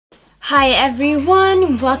Hi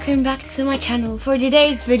everyone, welcome back to my channel. For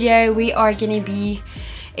today's video we are going to be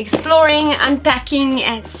exploring, unpacking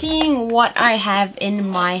and seeing what I have in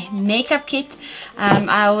my makeup kit.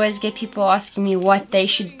 I always get people asking me what they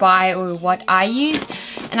should buy or what I use,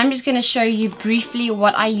 and I'm just going to show you briefly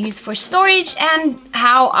what I use for storage and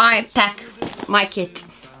how I pack my kit.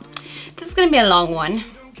 This is going to be a long one.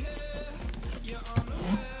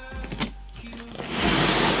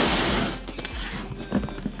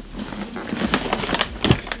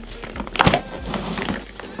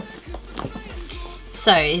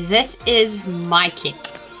 So this is my kit.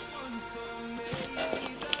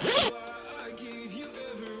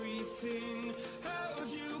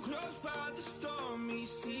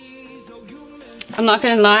 I'm not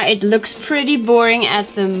gonna lie, it looks pretty boring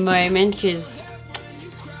at the moment because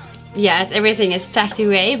yeah, everything is packed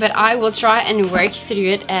away, but I will try and work through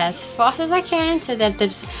it as fast as I can so that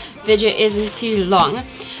this video isn't too long.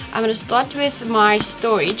 I'm gonna start with my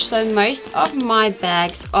storage. So most of my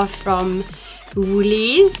bags are from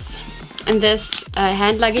Woolies, and this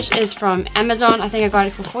hand luggage is from Amazon. I think I got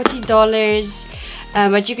it for $40,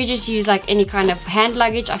 but you could just use like any kind of hand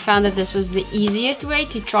luggage. I found that this was the easiest way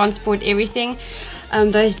to transport everything.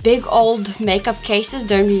 Those big old makeup cases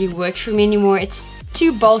don't really work for me anymore. It's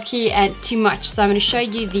too bulky and too much, so I'm going to show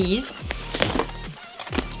you these.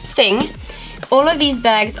 All of these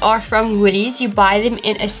bags are from Woolies. You buy them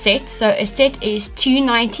in a set, so a set is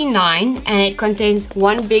 $2.99 and it contains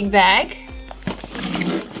one big bag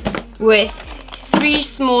with 3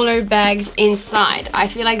 smaller bags inside. I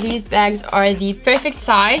feel like these bags are the perfect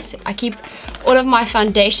size. I keep all of my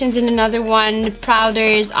foundations in another one,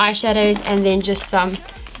 powders, eyeshadows, and then just some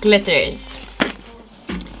glitters.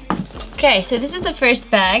 Okay, so this is the first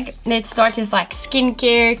bag. Let's start with like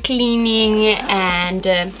skincare, cleaning, and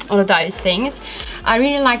all of those things. I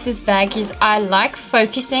really like this bag because I like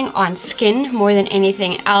focusing on skin more than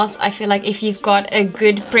anything else. I feel like if you've got a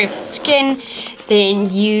good prepped skin,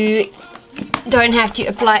 then you don't have to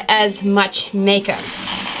apply as much makeup.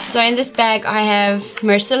 So in this bag I have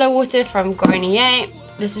micellar water from Garnier.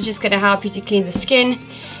 This is just going to help you to clean the skin.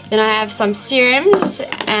 Then I have some serums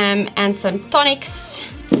and some tonics,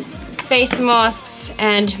 face masks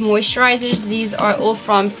and moisturizers. These are all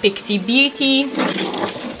from Pixie Beauty.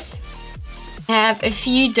 I have a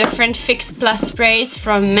few different Fix Plus sprays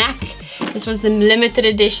from MAC. This was the limited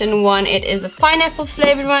edition one. It is a pineapple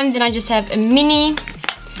flavored one. Then I just have a mini.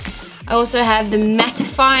 I also have the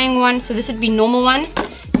mattifying one. So this would be normal one,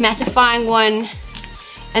 mattifying one,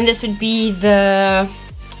 and this would be the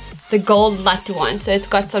gold latte one. So it's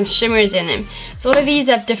got some shimmers in them. So all of these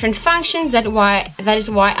have different functions. That is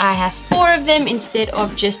why I have 4 of them instead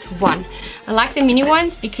of just one. I like the mini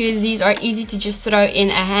ones because these are easy to just throw in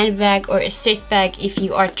a handbag or a set bag if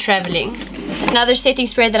you are traveling. Another setting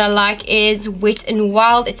spray that I like is Wet n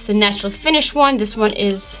Wild. It's the natural finish one. This one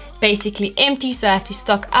is basically empty, so I have to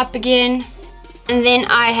stock up again. And then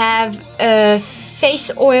I have a face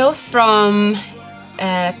oil from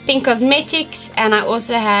Pink Cosmetics, and I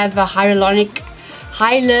also have a hyaluronic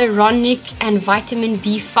and vitamin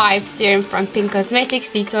B5 serum from Pink Cosmetics.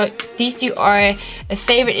 These two are a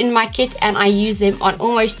favorite in my kit and I use them on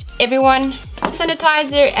almost everyone.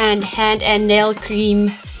 Sanitizer and hand and nail cream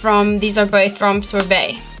from, these are both from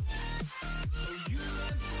Sorbet.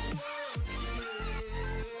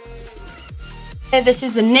 This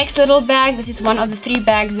is the next little bag. This is one of the 3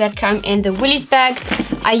 bags that come in the Woolies bag.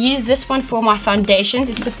 I use this one for my foundations.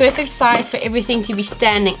 It's the perfect size for everything to be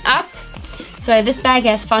standing up. So this bag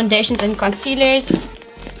has foundations and concealers.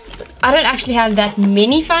 I don't actually have that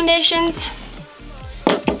many foundations.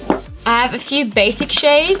 I have a few basic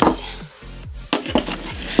shades.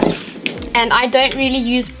 And I don't really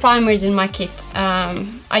use primers in my kit.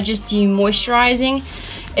 I just do moisturizing.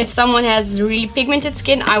 If someone has really pigmented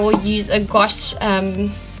skin, I will use a Gosh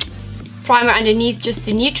primer underneath just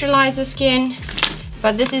to neutralize the skin.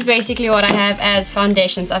 But this is basically what I have as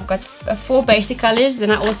foundations. I've got 4 basic colors. Then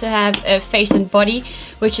I also have a face and body,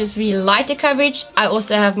 which is really lighter coverage. I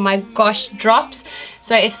also have my Gosh drops.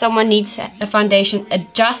 So if someone needs a foundation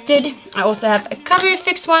adjusted, I also have a Cover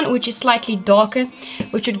Fix one, which is slightly darker,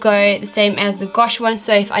 which would go the same as the Gosh one.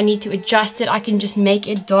 So if I need to adjust it, I can just make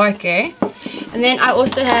it darker. And then I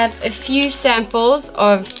also have a few samples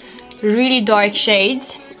of really dark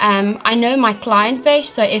shades. I know my client base,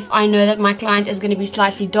 so if I know that my client is going to be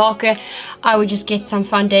slightly darker, I would just get some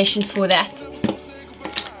foundation for that.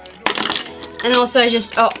 And also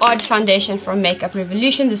just an odd foundation from Makeup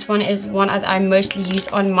Revolution. This one is one that I mostly use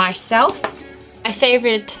on myself. My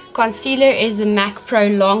favorite concealer is the MAC Pro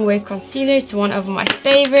Longwear Concealer. It's one of my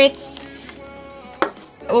favorites.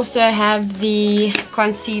 also have the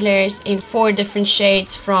concealers in 4 different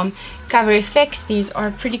shades from Cover FX. These are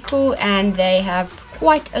pretty cool and they have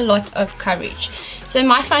quite a lot of coverage. So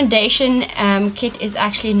my foundation kit is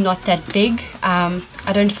actually not that big.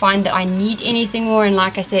 I don't find that I need anything more, and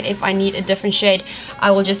like I said, if I need a different shade, I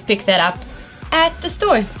will just pick that up at the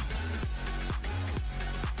store.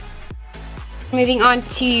 Moving on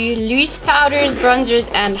to loose powders, bronzers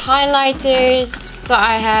and highlighters. So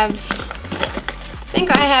I think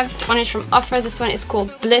I have one is from Ofra. This one is called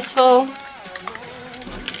Blissful,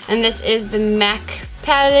 and this is the MAC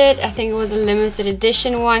palette. I think it was a limited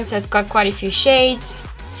edition one, so it's got quite a few shades.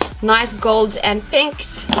 Nice golds and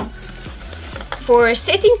pinks. For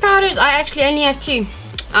setting powders, I actually only have 2.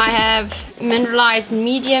 I have mineralized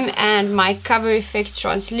medium and my Cover FX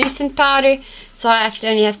translucent powder, so I actually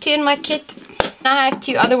only have 2 in my kit. I have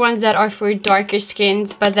 2 other ones that are for darker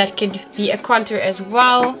skins, but that could be a contour as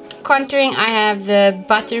well. Contouring, I have the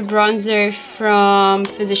butter bronzer from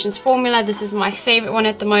Physicians Formula. This is my favorite one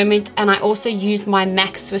at the moment, and I also use my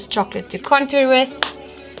MAC Swiss Chocolate to contour with.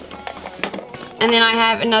 And then I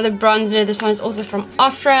have another bronzer. This one is also from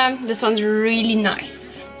Ofra. This one's really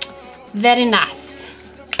nice. Very nice.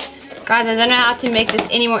 Guys, I don't know how to make this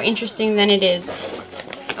any more interesting than it is.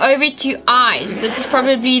 Over to eyes. This is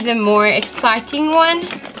probably the more exciting one.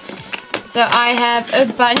 So I have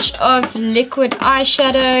a bunch of liquid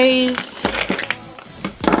eyeshadows.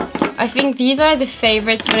 I think these are the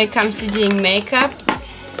favorites when it comes to doing makeup.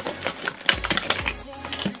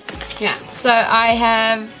 Yeah, so I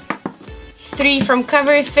have 3 from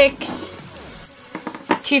Cover FX,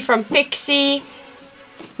 2 from Pixie,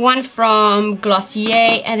 1 from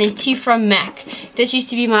Glossier, and then 2 from MAC. This used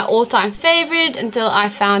to be my all-time favorite until I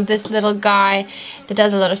found this little guy that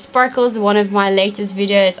does a lot of sparkles. One of my latest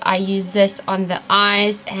videos, I use this on the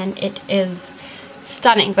eyes and it is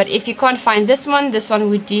stunning. But if you can't find this one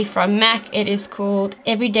would do from MAC. It is called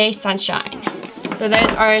Everyday Sunshine. So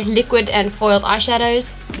those are liquid and foiled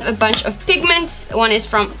eyeshadows. A bunch of pigments. One is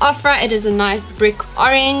from Ofra. It is a nice brick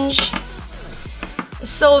orange. A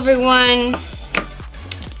silver one.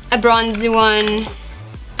 A bronzy one.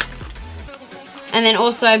 And then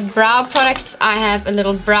also brow products. I have a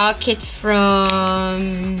little brow kit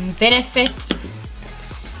from Benefit.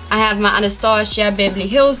 I have my Anastasia Beverly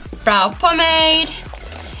Hills brow pomade.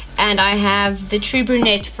 And I have the True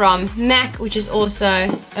Brunette from MAC, which is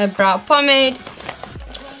also a brow pomade.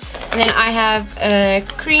 And then I have a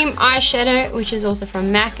cream eyeshadow, which is also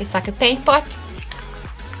from MAC. It's like a paint pot.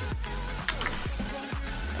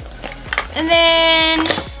 And then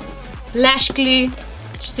lash glue.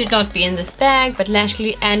 Should not be in this bag, but lash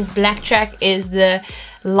glue and Black Track is the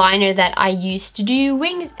liner that I use to do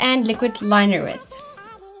wings and liquid liner with.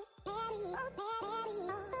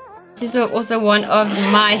 This is also one of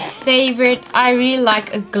my favorite. I really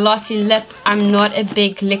like a glossy lip. I'm not a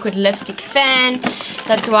big liquid lipstick fan.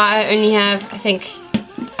 That's why I only have, I think,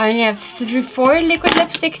 4 liquid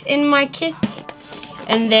lipsticks in my kit.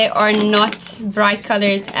 And they are not bright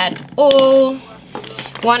colors at all.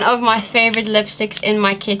 One of my favorite lipsticks in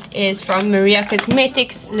my kit is from Maria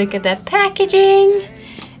Cosmetics. Look at that packaging.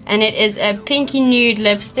 And it is a pinky nude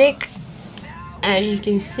lipstick. As you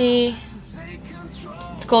can see,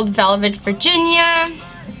 it's called Velvet Virginia.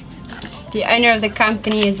 The owner of the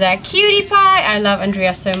company is a cutie pie. I love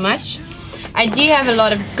Andrea so much. I do have a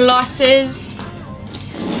lot of glosses.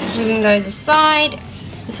 Moving those aside.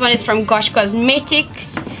 This one is from Gosh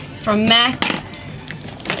Cosmetics, from MAC.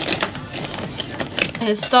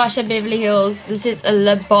 Anastasia Beverly Hills. This is a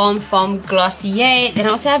lip balm from Glossier. Then I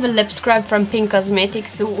also have a lip scrub from Pink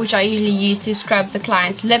Cosmetics, which I usually use to scrub the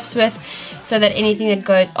client's lips with, so that anything that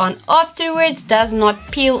goes on afterwards does not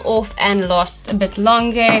peel off and last a bit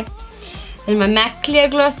longer. Then my MAC Clear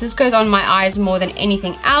Gloss. This goes on my eyes more than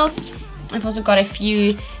anything else. I've also got a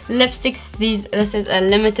few lipsticks. This is a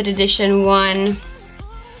limited edition one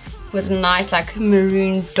with a nice like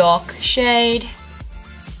maroon dark shade.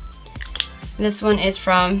 This one is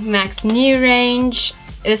from MAC's new range.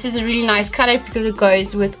 This is a really nice color because it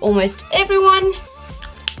goes with almost everyone.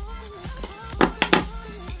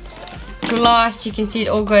 Gloss, you can see it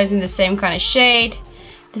all goes in the same kind of shade.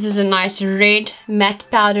 This is a nice red, matte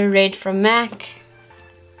powder red from MAC.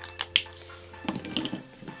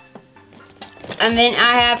 And then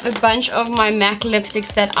I have a bunch of my MAC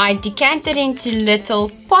lipsticks that I decanted into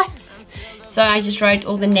little pots. So I just wrote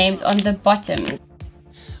all the names on the bottom.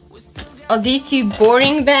 I'll do 2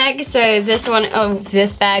 boring bags. So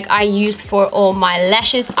this bag I use for all my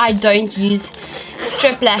lashes. I don't use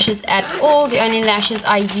strip lashes at all. The only lashes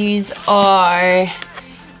I use are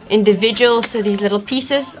individual, so these little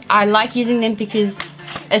pieces. I like using them because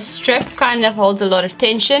a strip kind of holds a lot of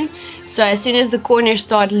tension, so as soon as the corners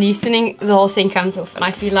start loosening, the whole thing comes off. And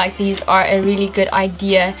I feel like these are a really good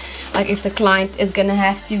idea, like if the client is gonna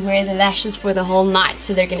have to wear the lashes for the whole night,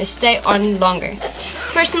 so they're gonna stay on longer.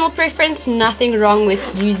 Personal preference, nothing wrong with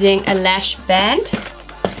using a lash band.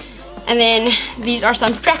 And then these are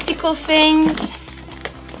some practical things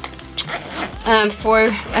for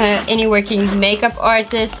any working makeup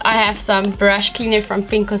artist. I have some brush cleaner from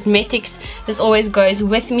Pink Cosmetics. This always goes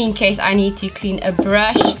with me in case I need to clean a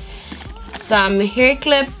brush. Some hair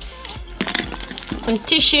clips, some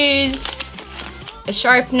tissues, a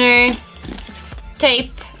sharpener,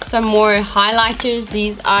 tape, some more highlighters.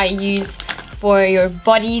 These I use for your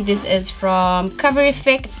body. This is from Cover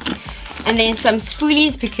Effects. And then some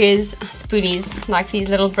spoolies, because spoolies, like these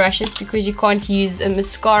little brushes, because you can't use a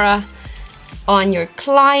mascara on your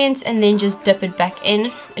clients and then just dip it back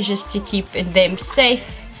in. It's just to keep them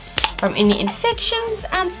safe from any infections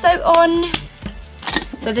and so on.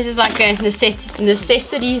 So this is like a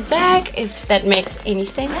necessities bag, if that makes any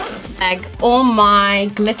sense. All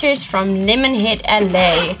my glitters from Lemonhead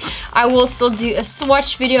LA. I will still do a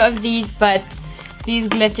swatch video of these, but these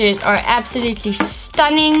glitters are absolutely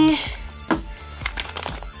stunning.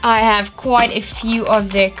 I have quite a few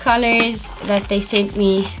of their colors that they sent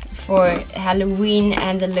me for Halloween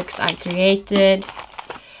and the looks I created.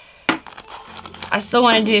 I still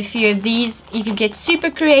want to do a few of these. You can get super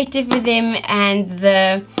creative with them, and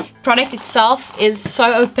the product itself is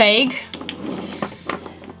so opaque.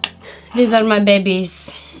 These are my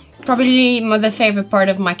babies. Probably the favorite part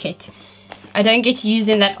of my kit. I don't get to use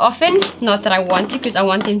them that often, not that I want to, because I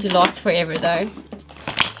want them to last forever though.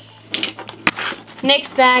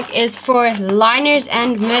 Next bag is for liners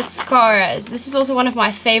and mascaras. This is also one of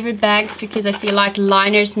my favorite bags because I feel like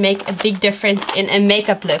liners make a big difference in a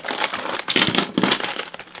makeup look.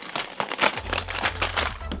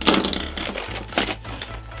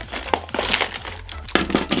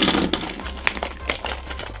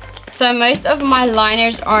 So most of my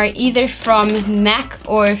liners are either from MAC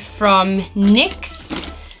or from NYX.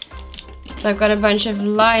 So I've got a bunch of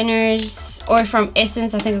liners, or from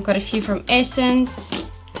Essence. I think I've got a few from Essence.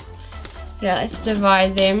 Yeah, let's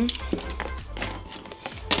divide them.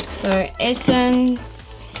 So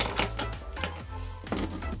Essence,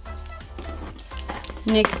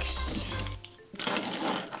 NYX.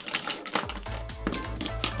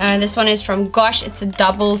 This one is from Gosh. It's a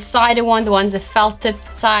double-sided one. The one's a felt tip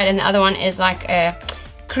side and the other one is like a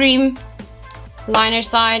cream liner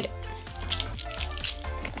side.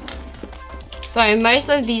 So most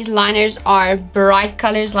of these liners are bright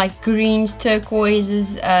colors like greens,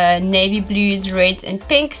 turquoises, navy blues, reds and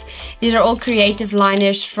pinks. These are all creative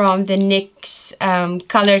liners from the NYX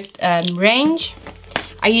color range.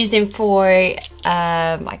 I use them for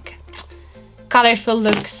like colorful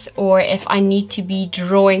looks, or if I need to be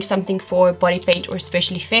drawing something for body paint or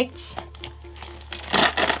special effects.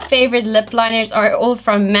 Favorite lip liners are all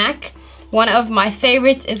from MAC. One of my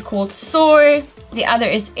favorites is called Soar. The other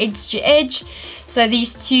is Edge to Edge. So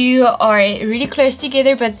these two are really close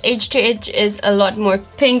together, but Edge to Edge is a lot more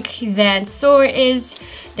pink than Soar is.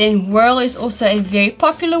 Then Whirl is also a very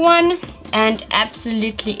popular one, and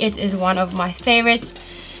absolutely it is one of my favorites.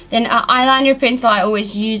 Then an eyeliner pencil I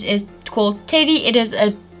always use is called Teddy. It is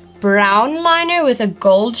a brown liner with a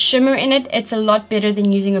gold shimmer in it. It's a lot better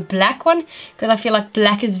than using a black one because I feel like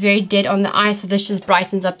black is very dead on the eye, so this just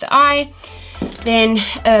brightens up the eye. Then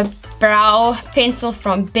a brow pencil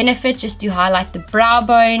from Benefit just to highlight the brow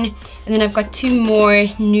bone. And then I've got two more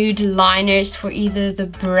nude liners for either the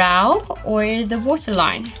brow or the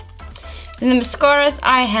waterline. And the mascaras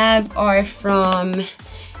I have are from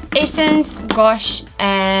Essence, Gosh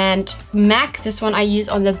and MAC. This one I use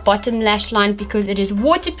on the bottom lash line because it is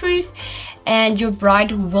waterproof and your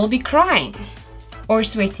bride will be crying or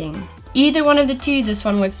sweating. Either one of the two, this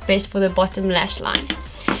one works best for the bottom lash line.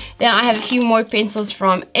 Then I have a few more pencils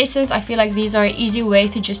from Essence. I feel like these are an easy way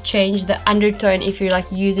to just change the undertone if you're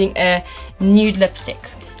like using a nude lipstick.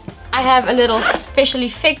 I have a little special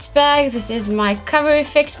effects bag. This is my Cover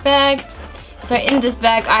Effects bag. So in this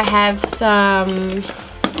bag I have some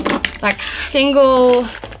like single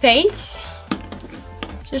paints,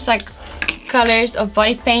 just like colors of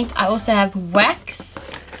body paint. I also have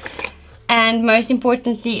wax, and most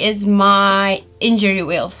importantly is my injury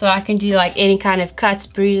wheel, so I can do like any kind of cuts,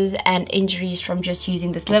 bruises and injuries from just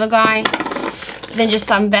using this little guy. Then just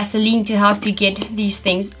some Vaseline to help you get these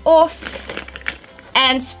things off,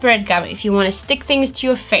 and spread gum if you want to stick things to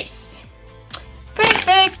your face.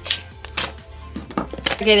 Perfect!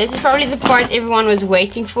 Okay, this is probably the part everyone was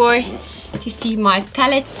waiting for, to see my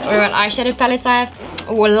palettes, or what eyeshadow palettes I have.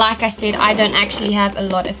 Well, like I said, I don't actually have a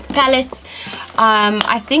lot of palettes.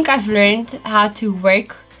 I think I've learned how to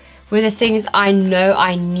work with the things I know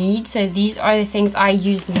I need. So these are the things I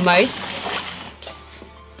use most.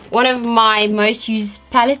 One of my most used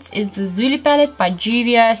palettes is the Zulu palette by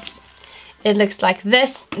Juvia's. It looks like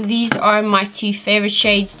this. These are my two favorite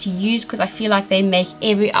shades to use because I feel like they make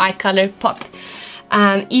every eye color pop.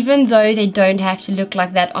 Even though they don't have to look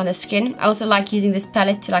like that on the skin. I also like using this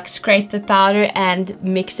palette to like scrape the powder and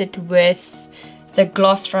mix it with the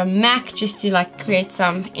gloss from MAC just to like create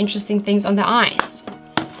some interesting things on the eyes.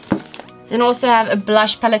 Then also have a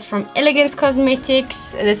blush palette from Elegance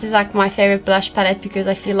Cosmetics. This is like my favorite blush palette because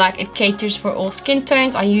I feel like it caters for all skin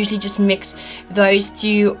tones. I usually just mix those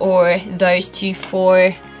two or those two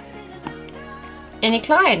for any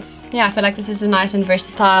clients. Yeah, I feel like this is a nice and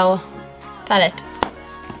versatile palette.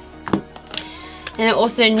 And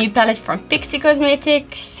also a new palette from Pixie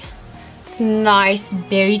Cosmetics. It's nice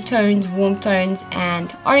berry tones, warm tones,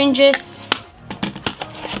 and oranges.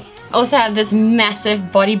 Also have this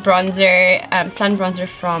massive body bronzer, sun bronzer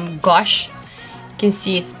from Gosh. You can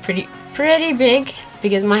see it's pretty big. It's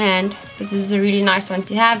big as my hand, but this is a really nice one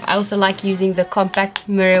to have. I also like using the compact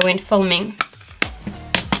mirror when filming.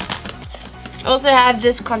 Also have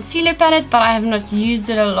this concealer palette, but I have not used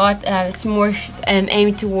it a lot. It's more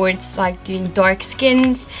aimed towards like doing dark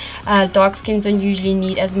skins. Dark skins don't usually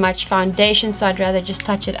need as much foundation, so I'd rather just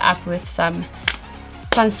touch it up with some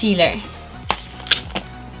concealer.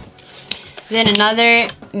 Then another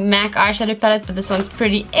MAC eyeshadow palette, but this one's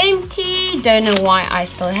pretty empty. Don't know why I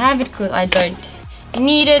still have it, because I don't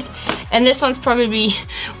need it. And this one's probably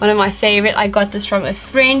one of my favorite. I got this from a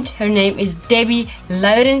friend. Her name is Debbie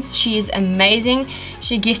Lawrence. She is amazing.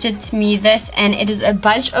 She gifted me this, and it is a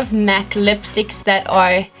bunch of MAC lipsticks that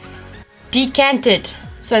are decanted.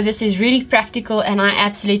 So this is really practical, and I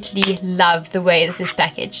absolutely love the way this is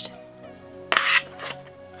packaged.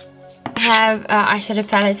 I have eyeshadow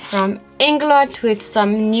palettes from Nieuwoudt with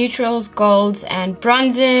some neutrals, golds, and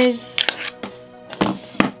bronzes.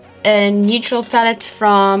 A neutral palette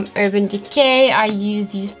from Urban Decay. I use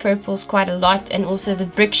these purples quite a lot, and also the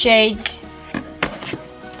brick shades.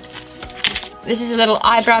 This is a little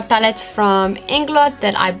eyebrow palette from Nieuwoudt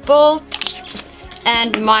that I bought.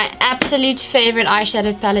 And my absolute favorite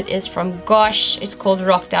eyeshadow palette is from Gosh. It's called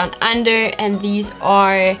Rock Down Under, and these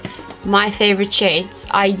are my favorite shades.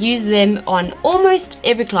 I use them on almost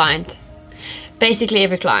every client. Basically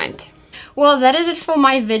every client. Well, that is it for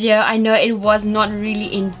my video. I know it was not really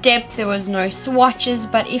in depth, there was no swatches,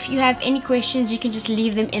 but if you have any questions, you can just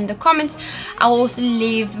leave them in the comments. I'll also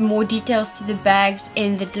leave more details to the bags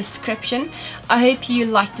in the description. I hope you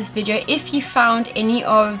liked this video. If you found any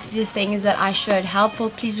of these things that I showed helpful,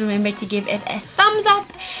 please remember to give it a thumbs up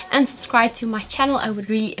and subscribe to my channel. I would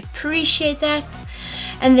really appreciate that.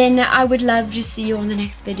 And then I would love to see you on the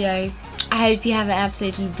next video. I hope you have an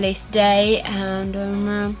absolutely blessed day, and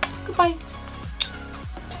goodbye.